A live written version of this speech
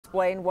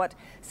explain what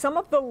some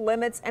of the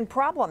limits and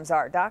problems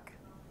are, Doc?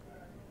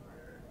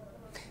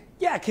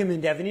 Yeah, Kim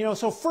and Devin,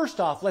 so first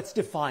off, let's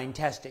define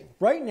testing.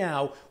 Right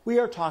now, we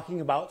are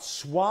talking about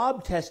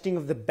swab testing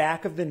of the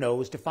back of the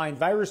nose to find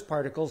virus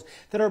particles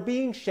that are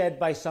being shed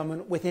by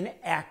someone with an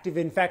active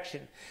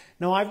infection.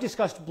 Now, I've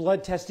discussed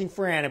blood testing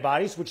for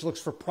antibodies, which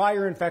looks for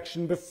prior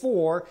infection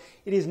before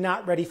it is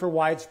not ready for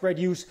widespread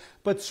use,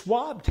 but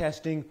swab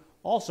testing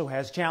also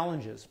has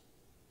challenges.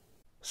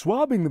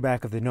 Swabbing the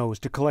back of the nose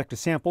to collect a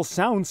sample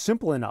sounds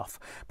simple enough,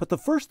 but the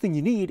first thing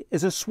you need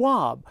is a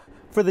swab.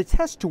 For the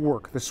test to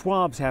work, the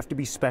swabs have to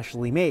be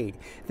specially made.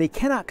 They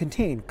cannot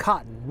contain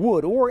cotton,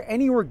 wood, or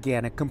any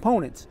organic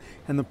components.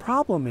 And the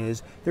problem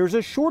is there's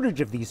a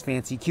shortage of these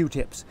fancy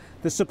Q-tips.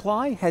 The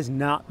supply has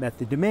not met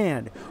the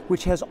demand,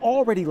 which has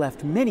already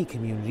left many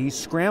communities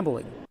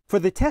scrambling. For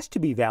the test to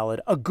be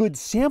valid, a good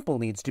sample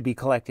needs to be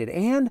collected,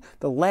 and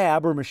the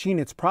lab or machine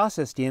it's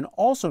processed in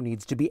also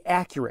needs to be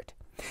accurate.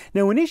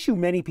 Now, an issue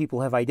many people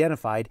have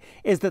identified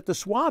is that the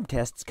swab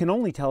tests can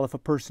only tell if a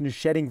person is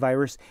shedding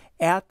virus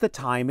at the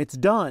time it's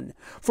done.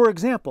 For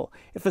example,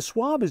 if a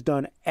swab is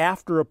done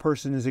after a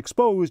person is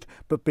exposed,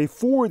 but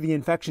before the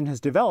infection has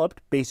developed,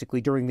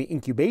 basically during the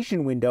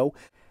incubation window,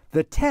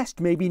 the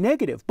test may be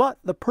negative, but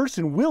the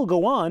person will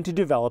go on to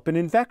develop an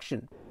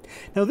infection.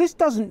 Now, this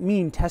doesn't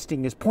mean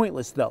testing is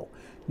pointless, though.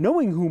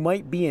 Knowing who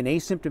might be an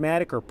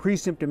asymptomatic or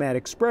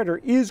pre-symptomatic spreader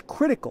is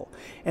critical,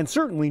 and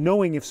certainly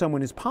knowing if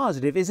someone is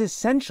positive is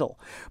essential.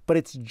 But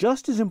it's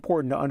just as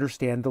important to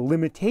understand the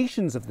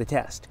limitations of the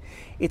test.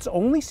 It's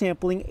only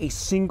sampling a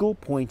single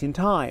point in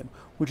time,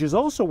 which is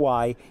also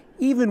why,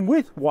 even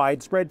with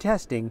widespread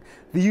testing,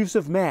 the use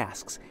of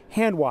masks,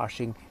 hand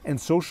washing,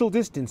 and social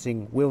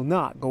distancing will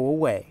not go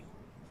away.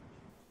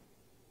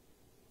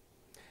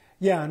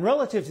 Yeah, and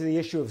relative to the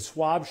issue of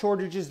swab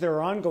shortages, there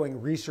are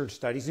ongoing research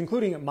studies,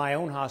 including at my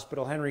own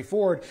hospital, Henry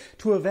Ford,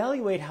 to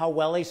evaluate how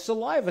well a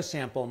saliva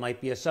sample might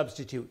be a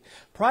substitute.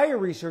 Prior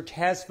research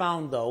has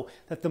found, though,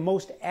 that the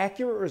most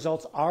accurate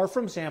results are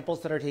from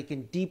samples that are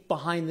taken deep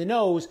behind the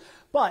nose,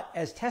 but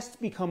as tests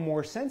become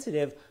more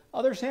sensitive,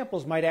 other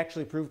samples might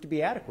actually prove to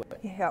be adequate.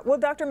 Yeah, well,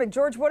 Dr.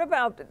 McGeorge, what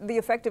about the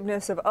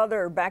effectiveness of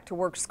other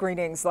back-to-work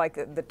screenings, like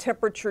the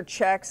temperature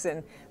checks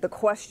and the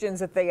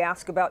questions that they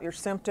ask about your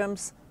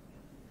symptoms?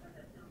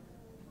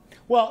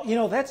 Well,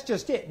 that's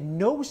just it.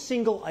 No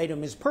single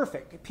item is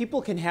perfect. People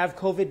can have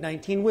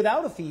COVID-19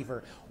 without a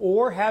fever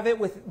or have it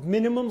with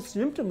minimum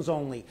symptoms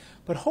only.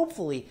 But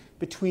hopefully,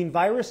 between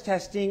virus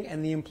testing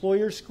and the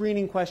employer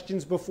screening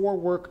questions before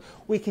work,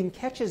 we can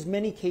catch as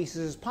many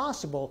cases as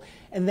possible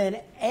and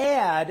then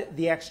add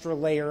the extra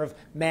layer of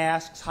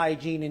masks,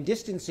 hygiene, and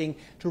distancing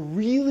to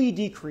really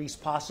decrease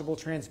possible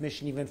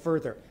transmission even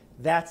further.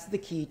 That's the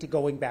key to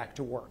going back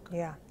to work.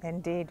 Yeah,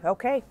 indeed.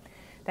 Okay.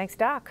 Thanks,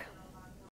 Doc.